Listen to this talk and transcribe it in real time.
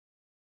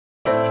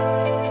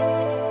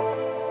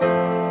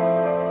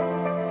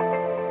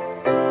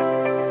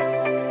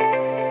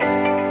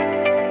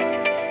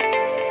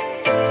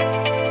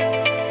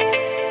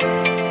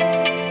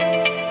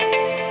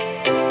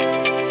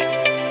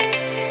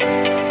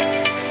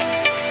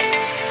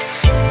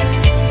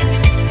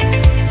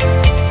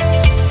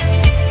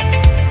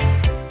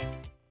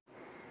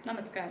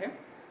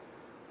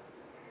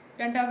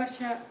വർഷ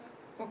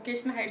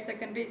vocational higher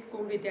secondary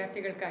school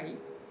വിദ്യാർത്ഥികൾക്കായി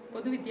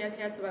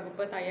പൊതുവിദ്യാഭ്യാസ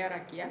വകുപ്പ്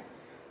തയ്യാറാക്കിയ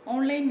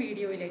ഓൺലൈൻ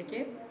വീഡിയോയിലേക്ക്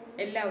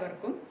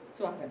എല്ലാവർക്കും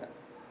സ്വാഗതം.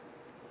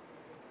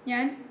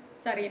 ഞാൻ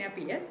സറീന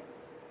PS,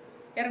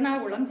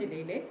 എറണാകുളം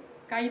ജില്ലയിലെ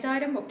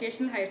കൈതാരം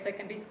വൊക്കേഷണൽ ഹയർ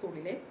സെക്കൻഡറി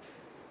സ്കൂളിലെ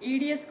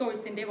EDS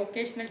കോഴ്സിൻ്റെ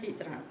വൊക്കേഷണൽ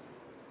ടീച്ചറാണ്.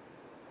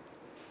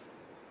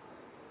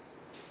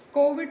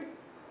 കോവിഡ്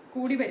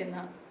കൂടി വരുന്ന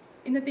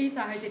ഇന്നത്തെ ഈ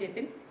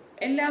സാഹചര്യത്തിൽ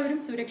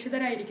എല്ലാവരും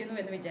സുരക്ഷിതരായിരിക്കുന്നു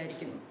എന്ന്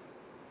വിചാരിക്കുന്നു.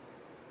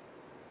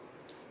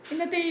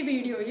 ഇന്നത്തെ ഈ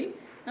വീഡിയോയിൽ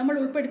നമ്മൾ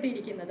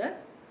ഉൾപ്പെടുത്തിയിരിക്കുന്നത്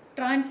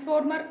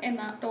ട്രാൻസ്ഫോർമർ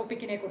എന്ന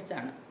ടോപ്പിക്കിനെ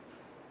കുറിച്ചാണ്.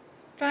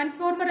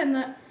 ട്രാൻസ്ഫോർമർ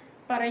എന്ന്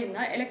പറയുന്ന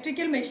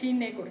ഇലക്ട്രിക്കൽ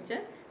മെഷീനിനെ കുറിച്ച്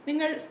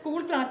നിങ്ങൾ സ്കൂൾ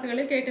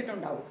ക്ലാസ്സുകളിൽ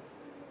കേട്ടിട്ടുണ്ടാവും.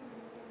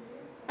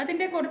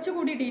 അതിൻ്റെ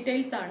കുറച്ചുകൂടി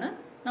ഡീറ്റെയിൽസ് ആണ്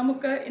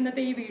നമുക്ക്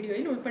ഇന്നത്തെ ഈ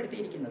വീഡിയോയിൽ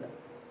ഉൾപ്പെടുത്തിയിരിക്കുന്നത്.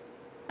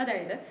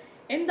 അതായത്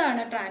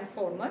എന്താണ്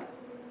ട്രാൻസ്ഫോർമർ,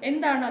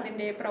 എന്താണ്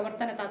അതിൻ്റെ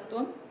പ്രവർത്തന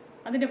തത്വം,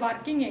 അതിൻ്റെ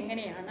വർക്കിംഗ്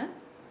എങ്ങനെയാണ്,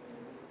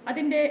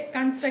 അതിൻ്റെ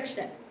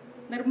കൺസ്ട്രക്ഷൻ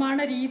നിർമ്മാണ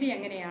രീതി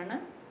എങ്ങനെയാണ്,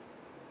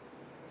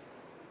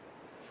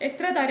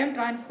 എത്ര തരം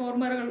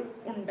ട്രാൻസ്ഫോർമറുകൾ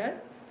ഉണ്ട്,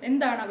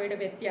 എന്താണ് അവയുടെ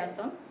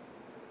വ്യത്യാസം,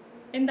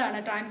 എന്താണ്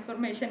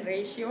ട്രാൻസ്ഫോർമേഷൻ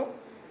റേഷ്യോ,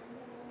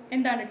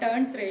 എന്താണ്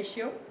ടേൺസ്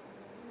റേഷ്യോ,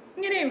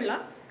 ഇങ്ങനെയുള്ള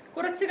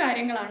കുറച്ച്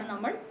കാര്യങ്ങളാണ്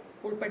നമ്മൾ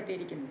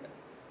ഉൾപ്പെടുത്തിയിരിക്കുന്നത്.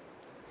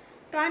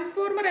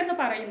 ട്രാൻസ്ഫോർമർ എന്ന്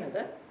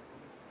പറയുന്നത്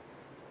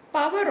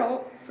പവറോ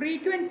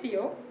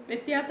ഫ്രീക്വൻസിയോ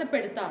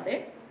വ്യത്യാസപ്പെടുത്താതെ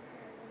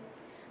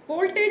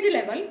വോൾട്ടേജ്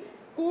ലെവൽ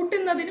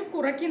കൂട്ടുന്നതിനും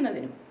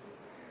കുറയ്ക്കുന്നതിനും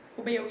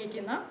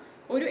ഉപയോഗിക്കുന്ന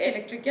ഒരു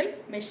ഇലക്ട്രിക്കൽ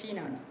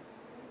മെഷീനാണ്.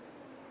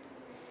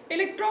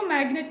 ഇലക്ട്രോ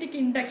മാഗ്നറ്റിക്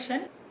ഇൻഡക്ഷൻ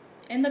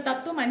എന്ന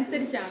തത്വം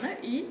അനുസരിച്ചാണ്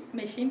ഈ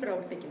മെഷീൻ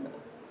പ്രവർത്തിക്കുന്നത്.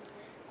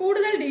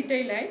 കൂടുതൽ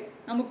ഡീറ്റെയിലായി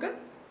നമുക്ക്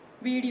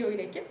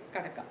വീഡിയോയിലേക്ക്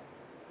കടക്കാം.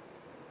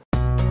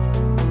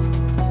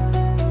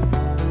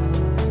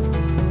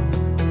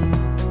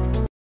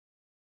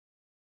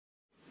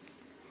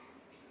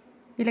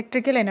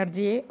 ഇലക്ട്രിക്കൽ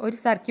എനർജിയെ ഒരു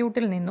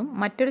സർക്യൂട്ടിൽ നിന്നും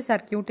മറ്റൊരു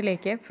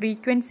സർക്യൂട്ടിലേക്ക്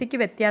ഫ്രീക്വൻസിക്ക്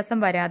വ്യത്യാസം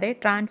വരാതെ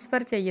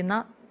ട്രാൻസ്ഫർ ചെയ്യുന്ന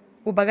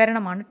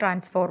ഉപകരണമാണ്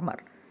ട്രാൻസ്ഫോർമർ.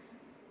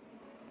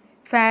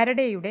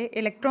 ഫാരഡേയുടെ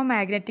ഇലക്ട്രോ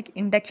മാഗ്നറ്റിക്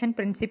ഇൻഡക്ഷൻ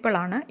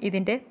പ്രിൻസിപ്പിളാണ്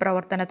ഇതിൻ്റെ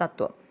പ്രവർത്തന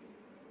തത്വം.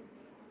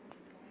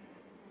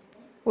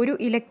 ഒരു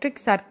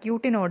ഇലക്ട്രിക്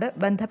സർക്യൂട്ടിനോട്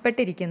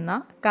ബന്ധപ്പെട്ടിരിക്കുന്ന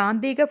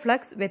കാന്തിക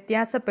ഫ്ലക്സ്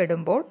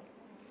വ്യത്യാസപ്പെടുമ്പോൾ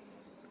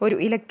ഒരു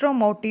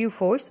ഇലക്ട്രോമോട്ടീവ്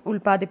ഫോഴ്സ്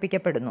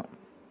ഉൽപ്പാദിപ്പിക്കപ്പെടുന്നു.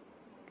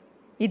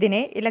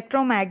 ഇതിനെ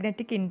ഇലക്ട്രോ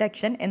മാഗ്നറ്റിക്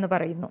ഇൻഡക്ഷൻ എന്ന്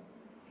പറയുന്നു.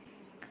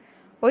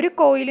 ഒരു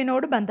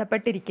കോയിലിനോട്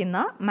ബന്ധപ്പെട്ടിരിക്കുന്ന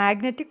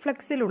മാഗ്നറ്റിക്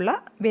ഫ്ലക്സിലുള്ള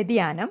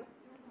വ്യതിയാനം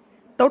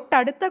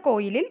തൊട്ടടുത്ത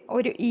കോയിലിൽ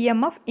ഒരു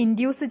EMF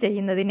ഇൻഡ്യൂസ്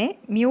ചെയ്യുന്നതിനെ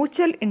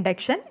മ്യൂച്വൽ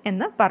ഇൻഡക്ഷൻ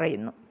എന്ന്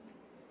പറയുന്നു.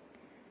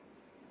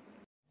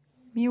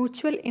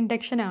 മ്യൂച്വൽ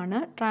ഇൻഡക്ഷനാണ്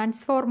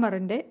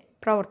ട്രാൻസ്ഫോർമറിൻ്റെ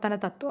പ്രവർത്തന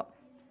തത്വം.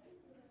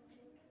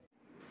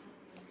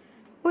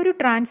 ഒരു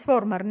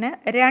ട്രാൻസ്ഫോർമറിന്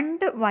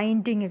 2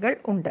 വൈൻഡിങ്ങുകൾ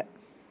ഉണ്ട്.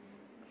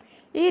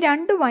 ഈ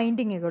 2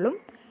 വൈൻഡിങ്ങുകളും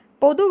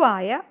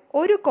പൊതുവായ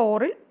ഒരു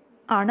കോറിൽ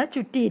ആണ്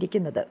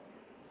ചുറ്റിയിരിക്കുന്നത്.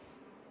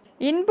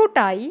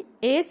 ഇൻപുട്ടായി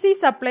AC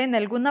സപ്ലൈ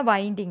നൽകുന്ന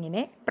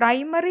വൈൻഡിങ്ങിനെ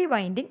പ്രൈമറി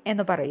വൈൻഡിങ്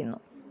എന്ന് പറയുന്നു.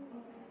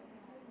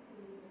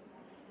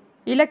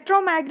 ഇലക്ട്രോ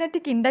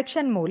മാഗ്നറ്റിക്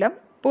ഇൻഡക്ഷൻ മൂലം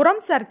പുറം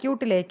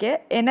സർക്യൂട്ടിലേക്ക്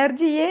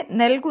എനർജിയെ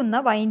നൽകുന്ന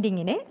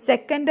വൈൻഡിങ്ങിനെ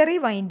സെക്കൻഡറി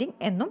വൈൻഡിങ്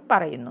എന്നും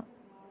പറയുന്നു.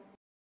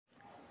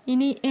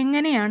 ഇനി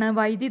എങ്ങനെയാണ്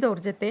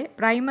വൈദ്യുതോർജ്ജത്തെ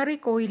പ്രൈമറി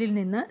കോയിലിൽ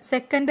നിന്ന്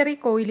സെക്കൻഡറി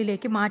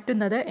കോയിലിലേക്ക്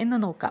മാറ്റുന്നത് എന്ന്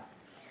നോക്കാം.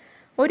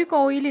 ഒരു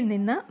കോയിലിൽ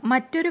നിന്ന്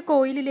മറ്റൊരു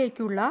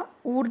കോയിലിലേക്കുള്ള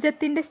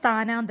ഊർജത്തിൻ്റെ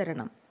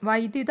സ്ഥാനാന്തരണം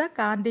വൈദ്യുത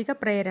കാന്തിക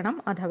പ്രേരണം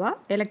അഥവാ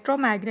ഇലക്ട്രോ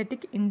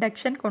മാഗ്നറ്റിക്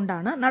ഇൻഡക്ഷൻ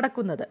കൊണ്ടാണ്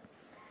നടക്കുന്നത്.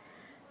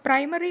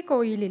 പ്രൈമറി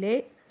കോയിലിലെ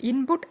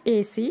ഇൻപുട്ട്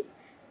AC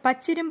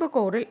പച്ചിരുമ്പ്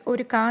കോറിൽ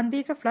ഒരു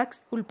കാന്തിക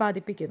ഫ്ലക്സ്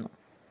ഉൽപ്പാദിപ്പിക്കുന്നു.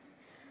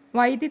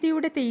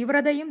 വൈദ്യുതിയുടെ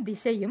തീവ്രതയും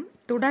ദിശയും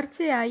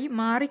തുടർച്ചയായി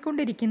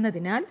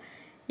മാറിക്കൊണ്ടിരിക്കുന്നതിനാൽ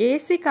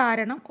AC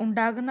കാരണം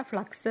ഉണ്ടാകുന്ന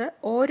ഫ്ലക്സ്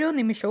ഓരോ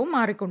നിമിഷവും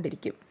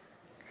മാറിക്കൊണ്ടിരിക്കും.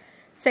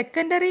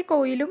 സെക്കൻഡറി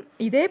കോയിലും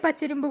ഇതേ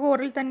പച്ചിരുമ്പ്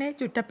കോറിൽ തന്നെ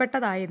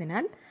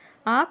ചുറ്റപ്പെട്ടതായതിനാൽ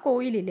ആ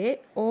കോയിലിലെ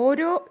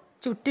ഓരോ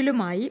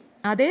ചുറ്റിലുമായി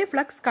അതേ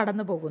ഫ്ലക്സ്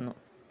കടന്നു പോകുന്നു.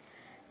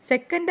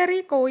 സെക്കൻഡറി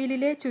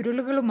കോയിലിലെ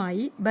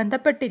ചുരുളുകളുമായി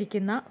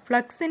ബന്ധപ്പെട്ടിരിക്കുന്ന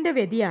ഫ്ലക്സിൻ്റെ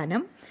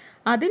വ്യതിയാനം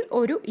അതിൽ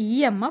ഒരു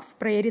EMF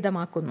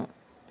പ്രേരിതമാക്കുന്നു.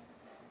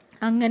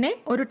 അങ്ങനെ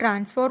ഒരു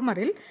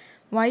ട്രാൻസ്ഫോർമറിൽ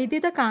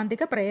വൈദ്യുത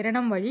കാന്തിക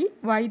പ്രേരണം വഴി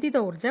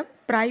വൈദ്യുതോർജ്ജം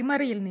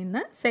പ്രൈമറിയിൽ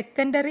നിന്ന്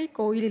സെക്കൻഡറി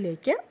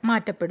കോയിലിലേക്ക്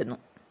മാറ്റപ്പെടുന്നു.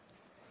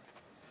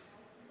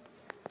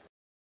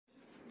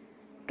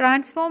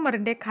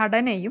 ട്രാൻസ്ഫോർമറിൻ്റെ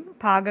ഘടനയും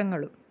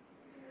ഭാഗങ്ങളും.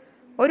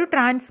 ഒരു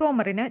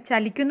ട്രാൻസ്ഫോർമറിന്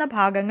ചലിക്കുന്ന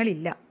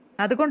ഭാഗങ്ങളില്ല.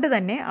 അതുകൊണ്ട്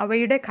തന്നെ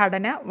അവയുടെ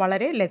ഘടന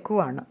വളരെ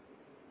ലഘുവാണ്.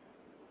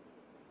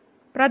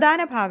 പ്രധാന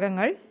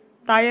ഭാഗങ്ങൾ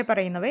താഴെ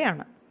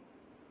പറയുന്നവയാണ്: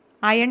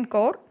 അയൺ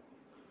കോർ,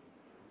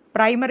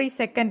 പ്രൈമറി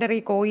സെക്കൻഡറി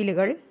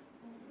കോയിലുകൾ,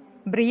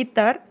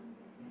 breather,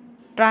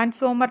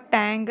 transformer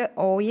tank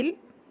oil,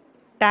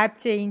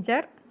 tap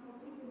changer,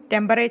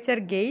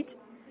 temperature gauge,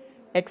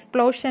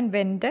 explosion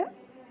went,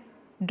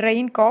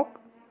 drain coke,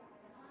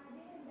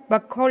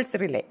 ബക്ക്ഹോൾസ്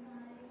relay.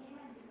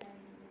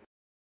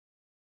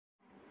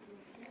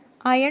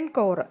 Iron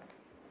core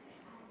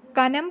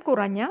കനം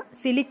കുറഞ്ഞ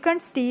സിലിക്കൺ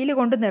സ്റ്റീൽ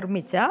കൊണ്ട്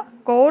നിർമ്മിച്ച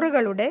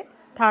കോറുകളുടെ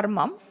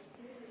ധർമ്മം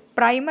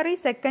പ്രൈമറി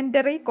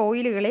സെക്കൻഡറി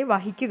കോയിലുകളെ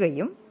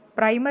വഹിക്കുകയും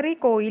പ്രൈമറി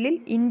കോയിലിൽ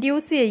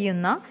ഇൻഡ്യൂസ്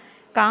ചെയ്യുന്ന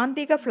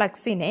കാന്തിക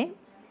ഫ്ലക്സിനെ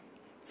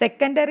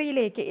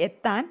സെക്കൻഡറിയിലേക്ക്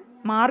എത്താൻ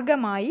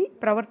മാർഗമായി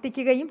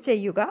പ്രവർത്തിക്കുകയും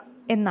ചെയ്യുക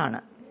എന്നാണ്.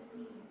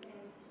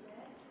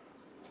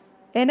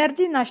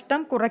 എനർജി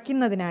നഷ്ടം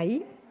കുറയ്ക്കുന്നതിനായി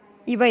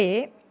ഇവയെ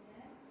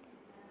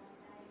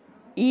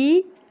ഇ,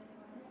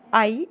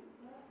 ഐ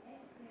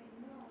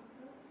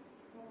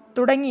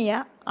തുടങ്ങിയ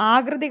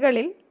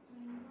ആകൃതികളിൽ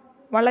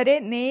വളരെ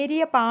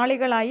നേരിയ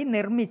പാളികളായി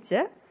നിർമ്മിച്ച്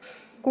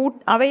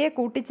അവയെ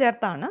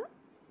കൂട്ടിച്ചേർത്താണ്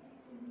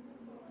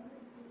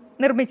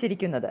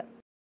നിർമ്മിച്ചിരിക്കുന്നത്.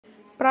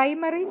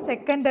 Primary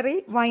secondary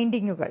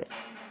വൈൻഡിങ്ങുകൾ.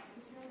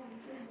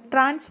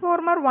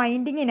 ട്രാൻസ്ഫോർമർ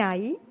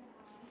വൈൻഡിങ്ങിനായി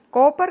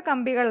കോപ്പർ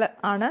കമ്പികൾ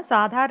ആണ്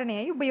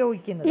സാധാരണയായി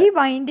ഉപയോഗിക്കുന്നത്. ഈ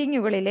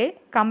വൈൻഡിങ്ങുകളിലെ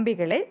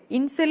കമ്പികളെ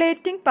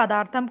ഇൻസുലേറ്റിംഗ്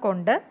പദാർത്ഥം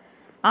കൊണ്ട്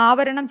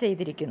ആവരണം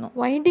ചെയ്തിരിക്കുന്നു.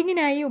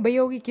 വൈൻഡിങ്ങിനായി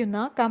ഉപയോഗിക്കുന്ന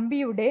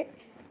കമ്പിയുടെ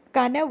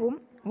കനവും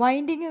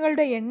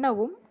വൈൻഡിങ്ങുകളുടെ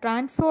എണ്ണവും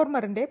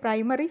ട്രാൻസ്ഫോർമറിൻ്റെ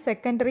പ്രൈമറി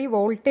സെക്കൻഡറി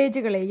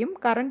വോൾട്ടേജുകളെയും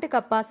കറണ്ട്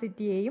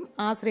കപ്പാസിറ്റിയെയും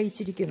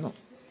ആശ്രയിച്ചിരിക്കുന്നു.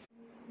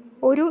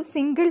 ഒരു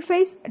സിംഗിൾ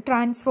ഫേസ്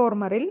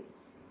ട്രാൻസ്ഫോർമറിൽ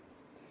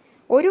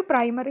ഒരു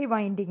പ്രൈമറി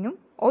വൈൻഡിങ്ങും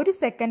ഒരു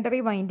സെക്കൻഡറി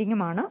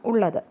വൈൻഡിങ്ങുമാണ്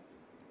ഉള്ളത്.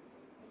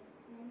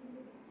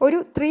 ഒരു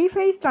 3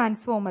 ഫേസ്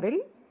ട്രാൻസ്ഫോർമറിൽ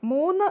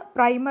 3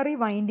 പ്രൈമറി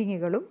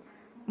വൈൻഡിങ്ങുകളും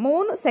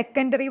 3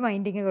 സെക്കൻഡറി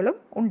വൈൻഡിങ്ങുകളും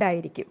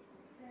ഉണ്ടായിരിക്കും.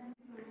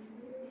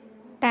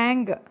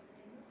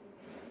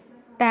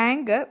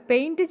 ടാങ്ക്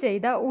പെയിന്റ്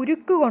ചെയ്ത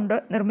ഉരുക്ക് കൊണ്ട്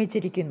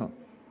നിർമ്മിച്ചിരിക്കുന്നു.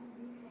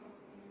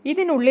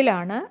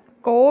 ഇതിനുള്ളിലാണ്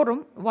കോറും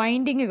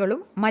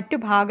വൈൻഡിങ്ങുകളും മറ്റു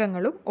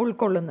ഭാഗങ്ങളും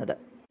ഉൾക്കൊള്ളുന്നത്.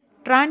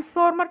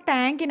 Transformer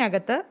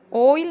ടാങ്കിനകത്ത്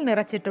oil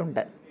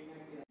നിറച്ചിട്ടുണ്ട്.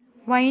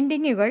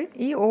 വൈൻഡിങ്ങുകൾ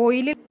ഈ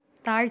ഓയിലിൽ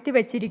താഴ്ത്തി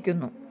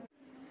വച്ചിരിക്കുന്നു.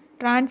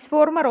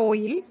 ട്രാൻസ്ഫോർമർ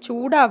ഓയിൽ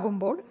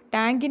ചൂടാകുമ്പോൾ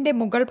ടാങ്കിൻ്റെ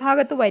മുകൾ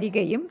ഭാഗത്ത്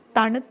വരികയും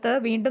തണുത്ത്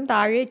വീണ്ടും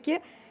താഴേക്ക്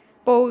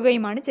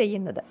പോകുകയുമാണ്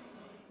ചെയ്യുന്നത്.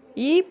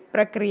 ഈ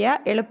പ്രക്രിയ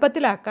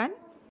എളുപ്പത്തിലാക്കാൻ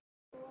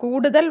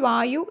കൂടുതൽ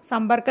വായു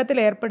സമ്പർക്കത്തിൽ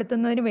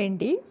ഏർപ്പെടുത്തുന്നതിന്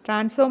വേണ്ടി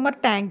ട്രാൻസ്ഫോർമർ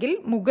ടാങ്കിൽ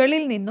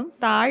മുകളിൽ നിന്നും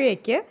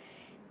താഴേക്ക്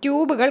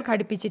ട്യൂബുകൾ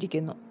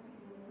ഘടിപ്പിച്ചിരിക്കുന്നു.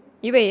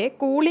 ഇവയെ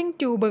കൂളിംഗ്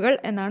ട്യൂബുകൾ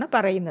എന്നാണ്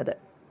പറയുന്നത്.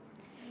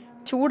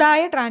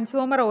 ചൂടായ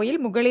ട്രാൻസ്ഫോർമർ ഓയിൽ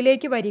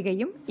മുകളിലേക്ക്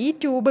വരികയും ഈ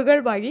ട്യൂബുകൾ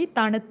വഴി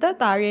തണുത്ത്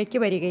താഴേക്ക്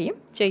വരികയും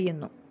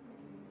ചെയ്യുന്നു.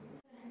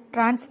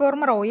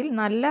 ട്രാൻസ്ഫോർമർ ഓയിൽ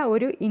നല്ല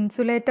ഒരു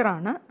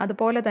ഇൻസുലേറ്ററാണ്.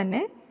 അതുപോലെ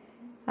തന്നെ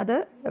അത്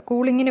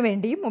കൂളിങ്ങിന്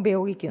വേണ്ടിയും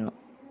ഉപയോഗിക്കുന്നു.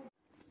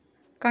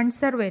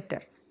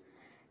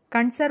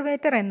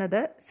 കൺസർവേറ്റർ എന്നത്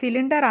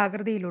സിലിണ്ടർ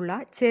ആകൃതിയിലുള്ള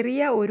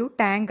ചെറിയ ഒരു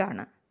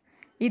ടാങ്കാണ്.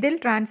 ഇതിൽ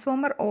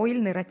ട്രാൻസ്ഫോർമർ ഓയിൽ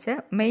നിറച്ച്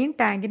മെയിൻ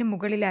ടാങ്കിന്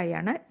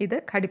മുകളിലായാണ് ഇത്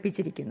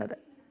ഘടിപ്പിച്ചിരിക്കുന്നത്.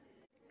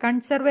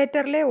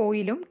 കൺസർവേറ്ററിലെ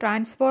ഓയിലും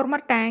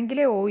ട്രാൻസ്ഫോർമർ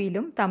ടാങ്കിലെ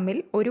ഓയിലും തമ്മിൽ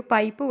ഒരു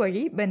പൈപ്പ്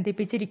വഴി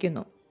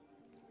ബന്ധിപ്പിച്ചിരിക്കുന്നു.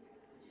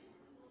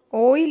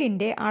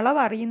 ഓയിലിൻ്റെ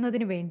അളവ്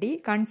അറിയുന്നതിനു വേണ്ടി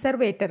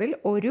കൺസർവേറ്ററിൽ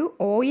ഒരു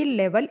ഓയിൽ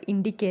ലെവൽ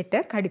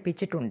ഇൻഡിക്കേറ്റർ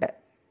ഘടിപ്പിച്ചിട്ടുണ്ട്.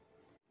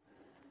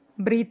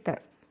 ബ്രീത്തർ.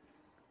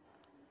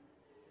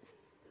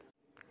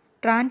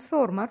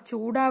 ട്രാൻസ്ഫോർമർ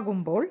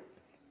ചൂടാകുമ്പോൾ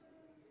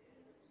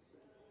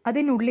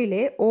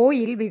അതിനുള്ളിലെ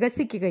ഓയിൽ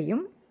വികസിക്കുകയും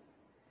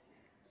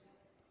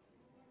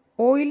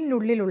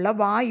ഓയിലിനുള്ളിലുള്ള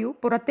വായു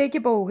പുറത്തേക്ക്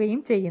പോവുകയും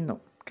ചെയ്യുന്നു.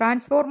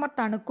 ട്രാൻസ്ഫോർമർ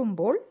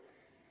തണുക്കുമ്പോൾ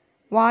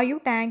വായു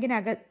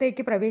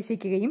ടാങ്കിനകത്തേക്ക്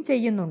പ്രവേശിക്കുകയും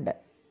ചെയ്യുന്നുണ്ട്.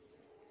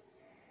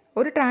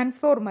 ഒരു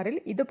ട്രാൻസ്ഫോർമറിൽ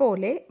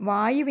ഇതുപോലെ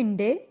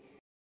വായുവിൻ്റെ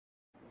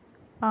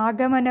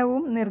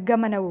ആഗമനവും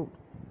നിർഗമനവും,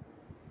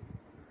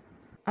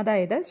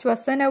 അതായത്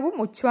ശ്വസനവും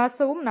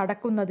ഉച്ഛ്വാസവും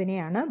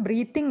നടക്കുന്നതിനെയാണ്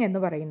ബ്രീത്തിങ് എന്ന്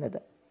പറയുന്നത്.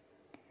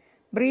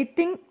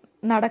 ബ്രീത്തിങ്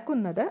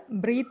നടക്കുന്നത്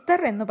ബ്രീത്തർ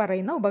എന്ന്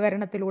പറയുന്ന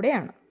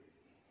ഉപകരണത്തിലൂടെയാണ്.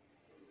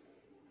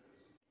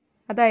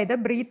 അതായത്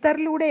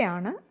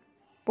ബ്രീത്തറിലൂടെയാണ്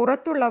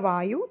പുറത്തുള്ള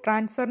വായു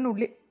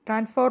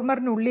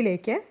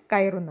ട്രാൻസ്ഫോർമറിനുള്ളിലേക്ക്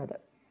കയറുന്നത്.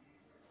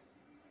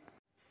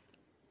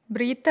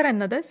 ബ്രീത്തർ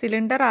എന്നത്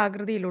സിലിണ്ടർ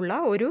ആകൃതിയിലുള്ള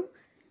ഒരു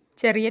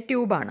ചെറിയ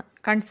ട്യൂബാണ്.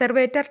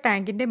 കൺസർവേറ്റർ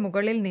ടാങ്കിൻ്റെ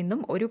മുകളിൽ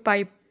നിന്നും ഒരു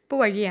പൈപ്പ്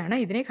വഴിയാണ്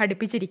ഇതിനെ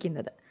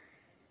ഘടിപ്പിച്ചിരിക്കുന്നത്.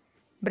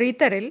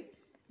 ബ്രീത്തറിൽ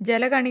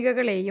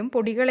ജലകണികകളെയും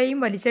പൊടികളെയും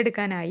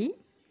വലിച്ചെടുക്കാനായി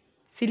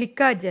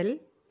സിലിക്ക ജെൽ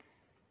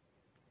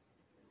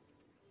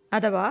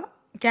അഥവാ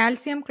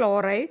കാൽസ്യം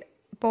ക്ലോറൈഡ്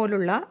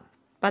പോലുള്ള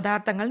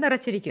പദാർത്ഥങ്ങൾ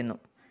നിറച്ചിരിക്കുന്നു.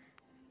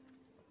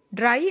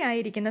 ഡ്രൈ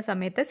ആയിരിക്കുന്ന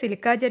സമയത്ത്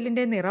സിലിക്ക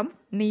ജെല്ലിൻ്റെ നിറം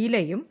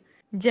നീലയും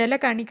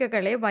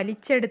ജലകണികകളെ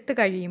വലിച്ചെടുത്ത്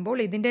കഴിയുമ്പോൾ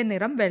ഇതിൻ്റെ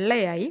നിറം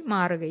വെള്ളയായി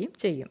മാറുകയും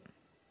ചെയ്യും.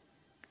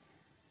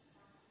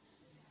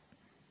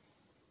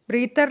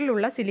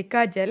 ബ്രീത്തറിലുള്ള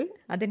സിലിക്ക ജെൽ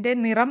അതിൻ്റെ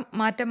നിറം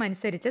മാറ്റം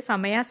അനുസരിച്ച്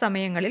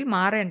സമയാസമയങ്ങളിൽ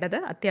മാറേണ്ടത്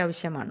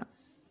അത്യാവശ്യമാണ്.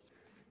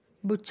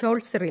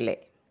 ബുച്ചോൾസ് റിലേ.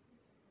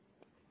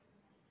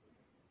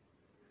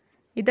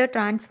 ഇത്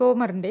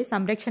ട്രാൻസ്ഫോർമറിൻ്റെ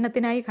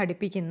സംരക്ഷണത്തിനായി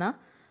ഘടിപ്പിക്കുന്ന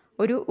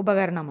ഒരു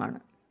ഉപകരണമാണ്.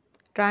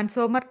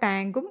 ട്രാൻസ്ഫോർമർ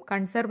ടാങ്കും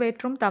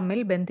കൺസർവേറ്ററും തമ്മിൽ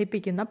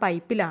ബന്ധിപ്പിക്കുന്ന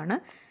പൈപ്പിലാണ്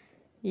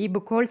ഈ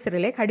ബുക്കോൾസ്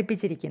റിലേ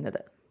ഘടിപ്പിച്ചിരിക്കുന്നത്.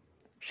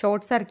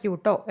 ഷോർട്ട്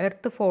സർക്യൂട്ടോ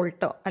എർത്ത്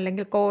ഫോൾട്ടോ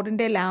അല്ലെങ്കിൽ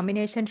കോറിൻ്റെ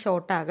ലാമിനേഷൻ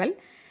ഷോർട്ടാകൽ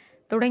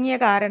തുടങ്ങിയ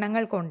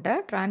കാരണങ്ങൾ കൊണ്ട്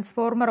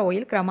ട്രാൻസ്ഫോർമർ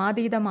ഓയിൽ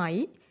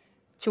ക്രമാതീതമായി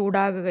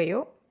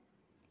ചൂടാകുകയോ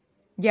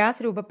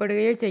ഗ്യാസ്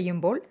രൂപപ്പെടുകയോ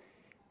ചെയ്യുമ്പോൾ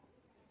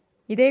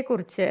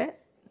ഇതേക്കുറിച്ച്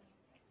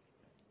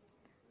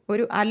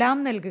ഒരു അലാം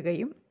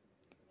നൽകുകയും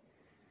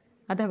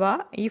അഥവാ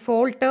ഈ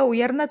ഫോൾട്ട്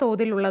ഉയർന്ന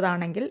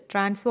തോതിലുള്ളതാണെങ്കിൽ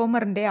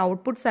ട്രാൻസ്ഫോർമറിൻ്റെ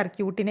ഔട്ട്പുട്ട്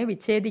സർക്യൂട്ടിനെ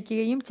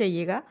വിച്ഛേദിക്കുകയും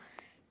ചെയ്യുക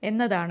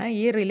എന്നതാണ്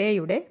ഈ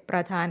റിലേയുടെ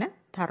പ്രധാന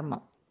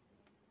ധർമ്മം.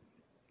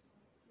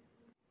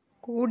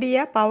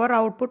 കൂടിയ പവർ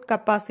ഔട്ട്പുട്ട്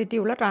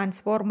കപ്പാസിറ്റിയുള്ള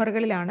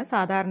ട്രാൻസ്ഫോർമറുകളിലാണ്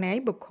സാധാരണയായി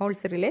ബുക്ക്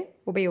ഹോൾസ് റിലേ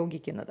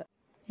ഉപയോഗിക്കുന്നത്.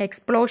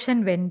 Explosion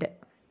went.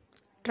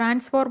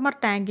 ട്രാൻസ്ഫോർമർ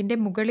ടാങ്കിൻ്റെ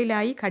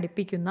മുകളിലായി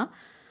ഘടിപ്പിക്കുന്ന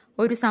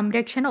ഒരു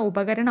സംരക്ഷണ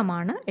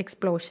ഉപകരണമാണ്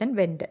എക്സ്പ്ലോഷൻ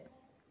വെന്റ്.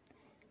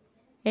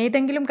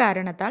 ഏതെങ്കിലും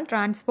കാരണത്താൽ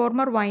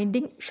ട്രാൻസ്ഫോർമർ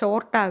വൈൻഡിംഗ്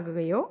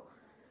ഷോർട്ടാകുകയോ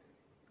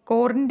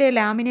കോറിൻ്റെ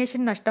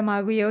ലാമിനേഷൻ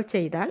നഷ്ടമാകുകയോ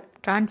ചെയ്താൽ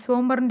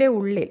ട്രാൻസ്ഫോർമറിൻ്റെ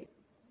ഉള്ളിൽ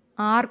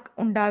ആർക്ക്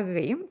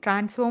ഉണ്ടാകുകയും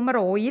ട്രാൻസ്ഫോർമർ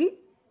ഓയിൽ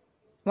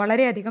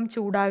വളരെയധികം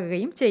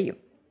ചൂടാകുകയും ചെയ്യും.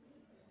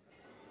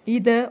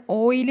 ഇത്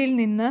ഓയിലിൽ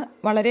നിന്ന്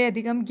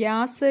വളരെയധികം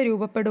ഗ്യാസ്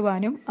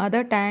രൂപപ്പെടുവാനും അത്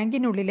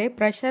ടാങ്കിനുള്ളിലെ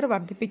പ്രഷർ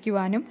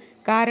വർദ്ധിപ്പിക്കുവാനും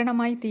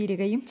കാരണമായി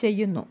തീരുകയും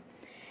ചെയ്യുന്നു.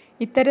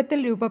 ഇത്തരത്തിൽ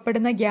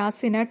രൂപപ്പെടുന്ന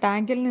ഗ്യാസിന്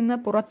ടാങ്കിൽ നിന്ന്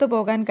പുറത്തു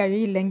പോകാൻ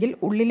കഴിയില്ലെങ്കിൽ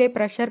ഉള്ളിലെ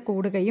പ്രഷർ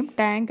കൂടുകയും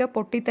ടാങ്ക്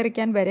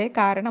പൊട്ടിത്തെറിക്കാൻ വരെ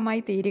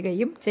കാരണമായി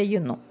തീരുകയും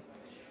ചെയ്യുന്നു.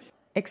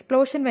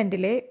 എക്സ്പ്ലോഷൻ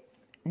വെന്റിലെ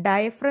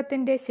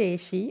ഡയഫ്രത്തിൻ്റെ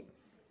ശേഷി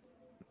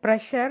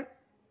പ്രഷർ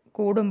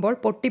കൂടുമ്പോൾ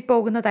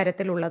പൊട്ടിപ്പോകുന്ന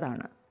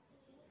തരത്തിലുള്ളതാണ്.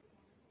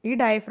 ഈ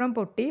ഡയഫ്രം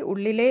പൊട്ടി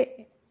ഉള്ളിലെ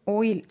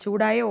ഓയിൽ,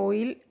 ചൂടായ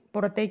ഓയിൽ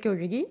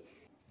പുറത്തേക്കൊഴുകി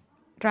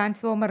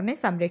ട്രാൻസ്ഫോമറിനെ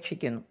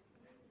സംരക്ഷിക്കുന്നു.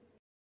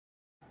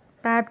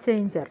 Tap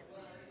changer.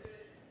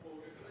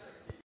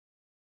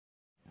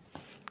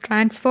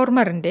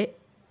 ട്രാൻസ്ഫോർമറിൻ്റെ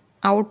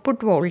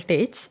output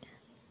voltage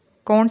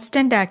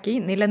constant ആക്കി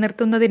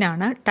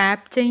നിലനിർത്തുന്നതിനാണ്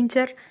ടാപ്പ്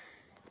ചേഞ്ചർ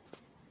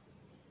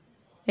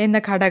എന്ന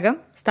ഘടകം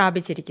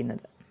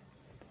സ്ഥാപിച്ചിരിക്കുന്നത്.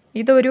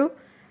 ഇതൊരു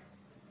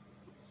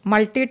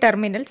മൾട്ടി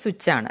ടെർമിനൽ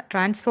സ്വിച്ചാണ്.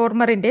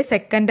 ട്രാൻസ്ഫോർമറിൻ്റെ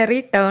സെക്കൻഡറി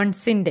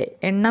ടേൺസിൻ്റെ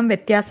എണ്ണം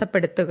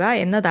വ്യത്യാസപ്പെടുത്തുക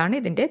എന്നതാണ്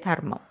ഇതിൻ്റെ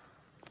ധർമ്മം.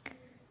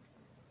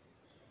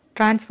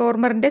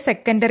 ട്രാൻസ്ഫോർമറിൻ്റെ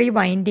സെക്കൻഡറി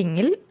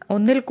വൈൻഡിങ്ങിൽ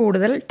ഒന്നിൽ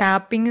കൂടുതൽ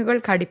ടാപ്പിങ്ങുകൾ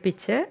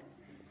ഘടിപ്പിച്ച്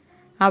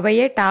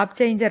അവയെ ടാപ്പ്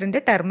ചേഞ്ചറിൻ്റെ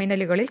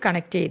ടെർമിനലുകളിൽ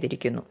കണക്ട്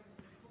ചെയ്തിരിക്കുന്നു.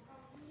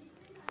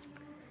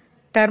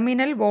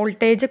 ടെർമിനൽ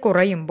വോൾട്ടേജ്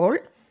കുറയുമ്പോൾ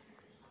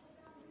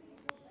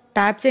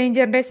ടാപ്പ്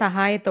ചേഞ്ചറിൻ്റെ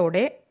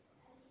സഹായത്തോടെ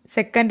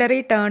സെക്കൻഡറി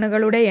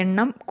ടേണുകളുടെ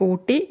എണ്ണം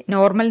കൂട്ടി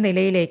നോർമൽ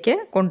നിലയിലേക്ക്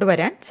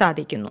കൊണ്ടുവരാൻ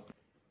സാധിക്കുന്നു.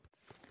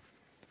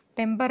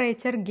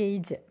 Temperature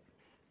gauge.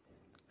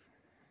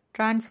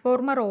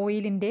 ട്രാൻസ്ഫോർമർ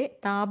ഓയിലിൻ്റെ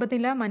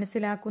താപനില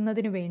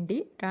മനസ്സിലാക്കുന്നതിനു വേണ്ടി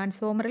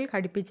ട്രാൻസ്ഫോമറിൽ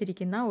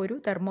ഘടിപ്പിച്ചിരിക്കുന്ന ഒരു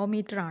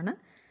തെർമോമീറ്ററാണ്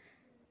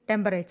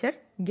ടെമ്പറേച്ചർ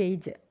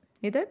ഗേജ്.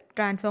 ഇത്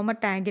ട്രാൻസ്ഫോമർ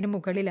ടാങ്കിന്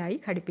മുകളിലായി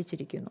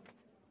ഘടിപ്പിച്ചിരിക്കുന്നു.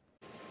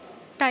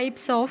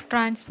 Types of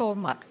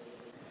transformer.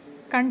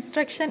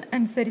 കൺസ്ട്രക്ഷൻ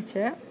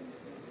അനുസരിച്ച്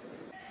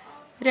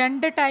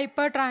 2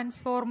 type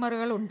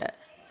ട്രാൻസ്ഫോർമറുകളുണ്ട്.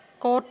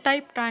 Core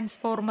type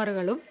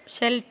ട്രാൻസ്ഫോർമറുകളും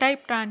shell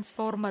type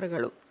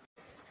ട്രാൻസ്ഫോർമറുകളും.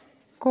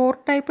 Core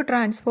type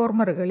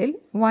ട്രാൻസ്ഫോർമറുകളിൽ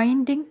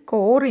winding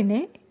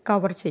കോറിനെ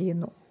cover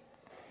ചെയ്യുന്നു.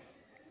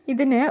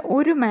 ഇതിന്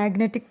ഒരു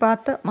മാഗ്നറ്റിക്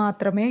പാത്ത്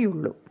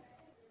മാത്രമേയുള്ളൂ.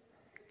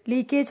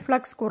 ലീക്കേജ്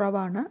ഫ്ലക്സ്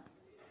കുറവാണ്.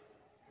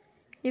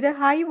 ഇത്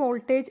ഹൈ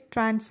വോൾട്ടേജ്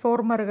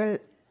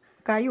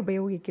ട്രാൻസ്ഫോർമറുകൾക്കായി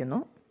ഉപയോഗിക്കുന്നു.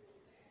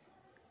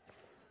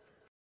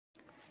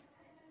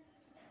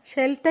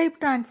 ഷെൽ ടൈപ്പ്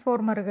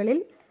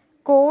ട്രാൻസ്ഫോർമറുകളിൽ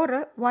കോറ്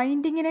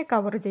വൈൻഡിങ്ങിനെ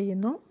കവർ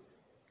ചെയ്യുന്നു.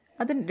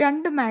 അതിന്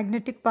 2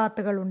 മാഗ്നറ്റിക്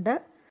പാത്തുകളുണ്ട്.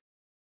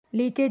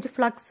 ലീക്കേജ്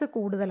ഫ്ലക്സ്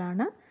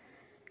കൂടുതലാണ്.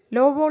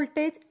 ലോ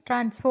വോൾട്ടേജ്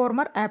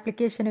ട്രാൻസ്ഫോർമർ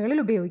ആപ്ലിക്കേഷനുകളിൽ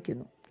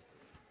ഉപയോഗിക്കുന്നു.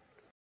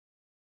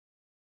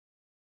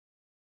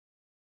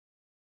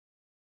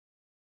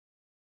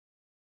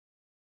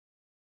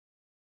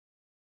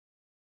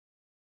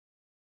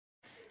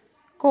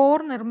 കോർ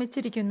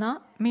നിർമ്മിച്ചിരിക്കുന്ന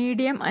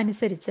മീഡിയം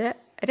അനുസരിച്ച്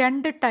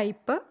 2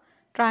 type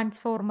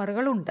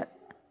ട്രാൻസ്ഫോർമറുകളുണ്ട്.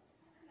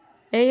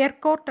 Air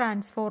core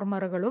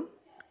ട്രാൻസ്ഫോർമറുകളും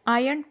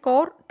iron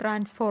core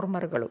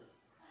ട്രാൻസ്ഫോർമറുകളും.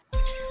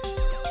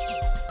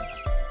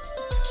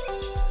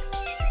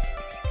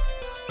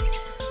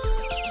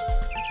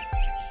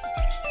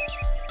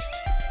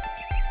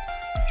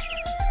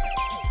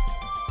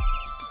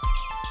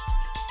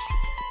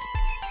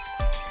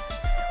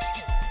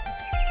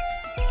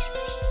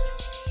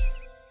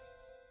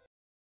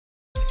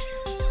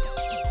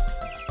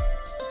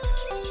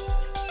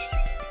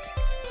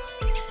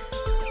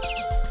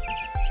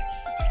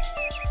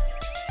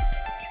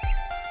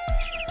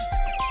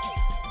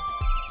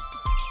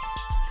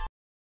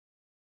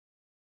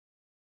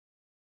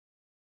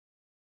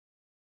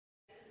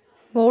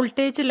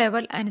 Voltage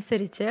level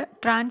അനുസരിച്ച്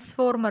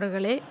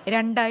ട്രാൻസ്ഫോർമറുകളെ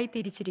 2ആയി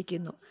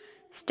തിരിച്ചിരിക്കുന്നു.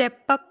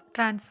 Step up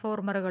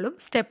ട്രാൻസ്ഫോർമറുകളും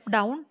step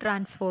down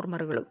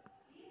ട്രാൻസ്ഫോർമറുകളും.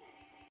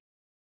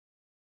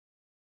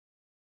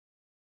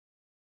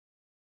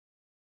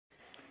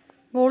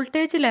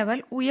 Voltage level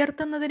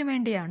ഉയർത്തുന്നതിന്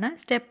വേണ്ടിയാണ്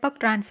സ്റ്റെപ്പ്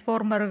അപ്പ്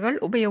ട്രാൻസ്ഫോർമറുകൾ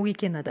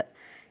ഉപയോഗിക്കുന്നത്.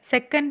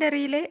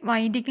 സെക്കൻഡറിയിലെ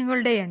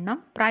വൈൻഡിങ്ങുകളുടെ എണ്ണം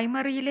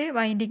പ്രൈമറിയിലെ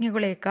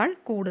വൈൻഡിങ്ങുകളേക്കാൾ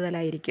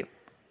കൂടുതലായിരിക്കും.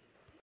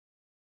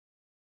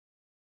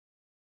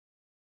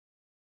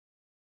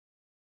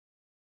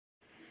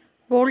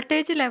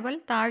 വോൾട്ടേജ് ലെവൽ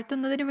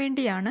താഴ്ത്തുന്നതിന്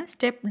വേണ്ടിയാണ്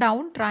സ്റ്റെപ്പ്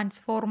ഡൗൺ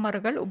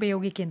ട്രാൻസ്ഫോർമറുകൾ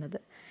ഉപയോഗിക്കുന്നത്.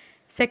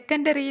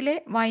 സെക്കൻഡറിയിലെ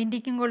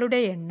വൈൻഡിങ്ങുകളുടെ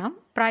എണ്ണം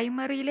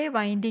പ്രൈമറിയിലെ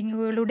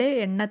വൈൻഡിങ്ങുകളുടെ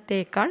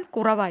എണ്ണത്തേക്കാൾ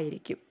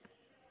കുറവായിരിക്കും.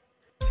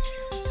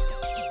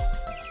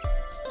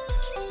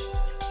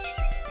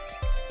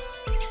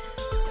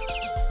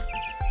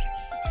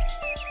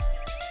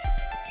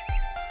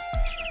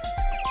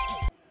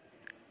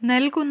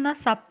 നൽകുന്ന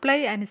സപ്ലൈ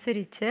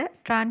അനുസരിച്ച്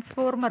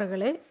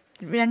ട്രാൻസ്ഫോർമറുകളെ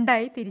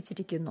രണ്ടായി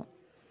തിരിച്ചിരിക്കുന്നു.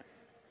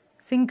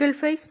 Single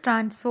phase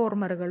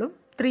ട്രാൻസ്ഫോർമറുകളും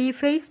 3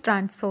 face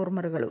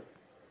ട്രാൻസ്ഫോർമറുകളും.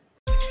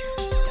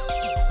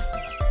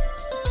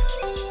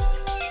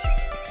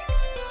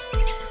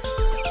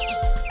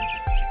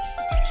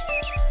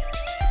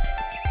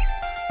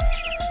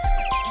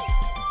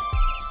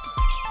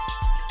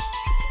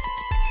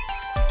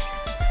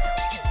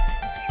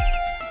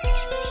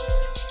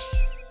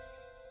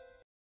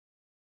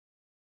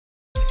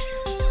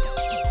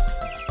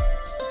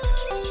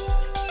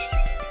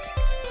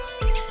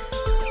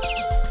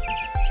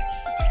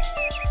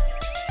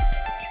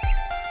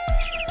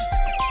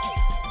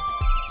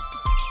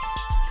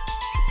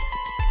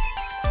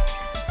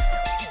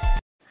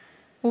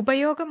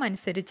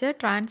 ഉപയോഗമനുസരിച്ച്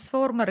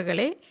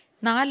ട്രാൻസ്ഫോർമറുകളെ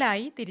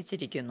 4ആയി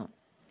തിരിച്ചിരിക്കുന്നു.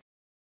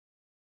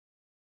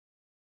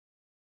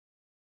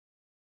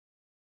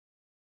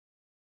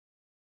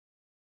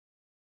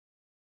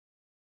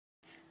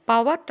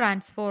 Power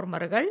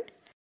ട്രാൻസ്ഫോർമറുകൾ,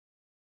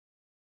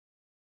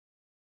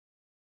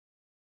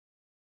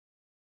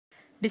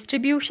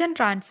 distribution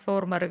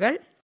ട്രാൻസ്ഫോർമറുകൾ,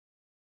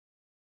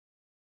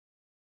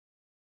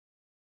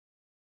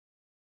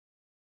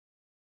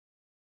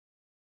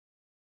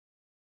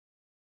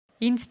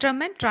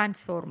 instrument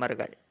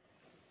ട്രാൻസ്ഫോർമറുകൾ.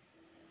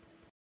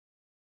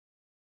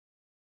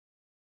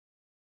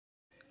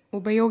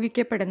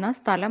 ഉപയോഗിക്കപ്പെടുന്ന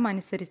സ്ഥലം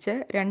അനുസരിച്ച്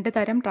 2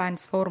 തരം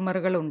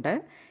ട്രാൻസ്ഫോർമറുകളുണ്ട്.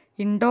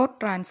 Indoor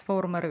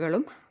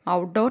ട്രാൻസ്ഫോർമറുകളും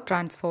outdoor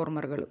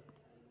ട്രാൻസ്ഫോർമറുകളും.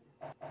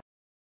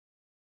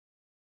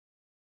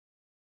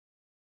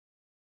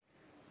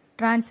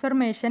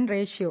 Transformation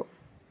ratio.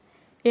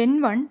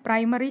 N1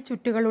 primary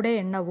ചുറ്റുകളുടെ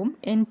എണ്ണവും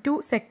N2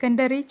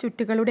 സെക്കൻഡറി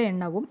ചുറ്റുകളുടെ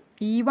എണ്ണവും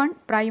E1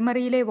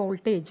 പ്രൈമറിയിലെ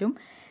വോൾട്ടേജും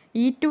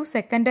E2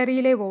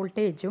 സെക്കൻഡറിയിലെ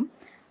വോൾട്ടേജും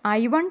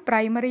I1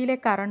 പ്രൈമറിയിലെ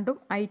കറണ്ടും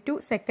I2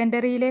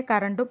 സെക്കൻഡറിയിലെ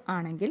കറണ്ടും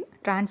ആണെങ്കിൽ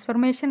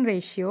transformation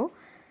ratio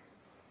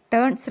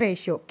turns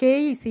ratio K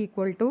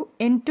 =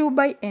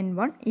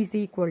 N2/N1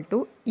 =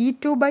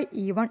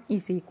 E2/E1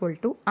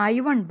 =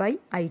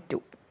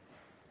 I1/I2.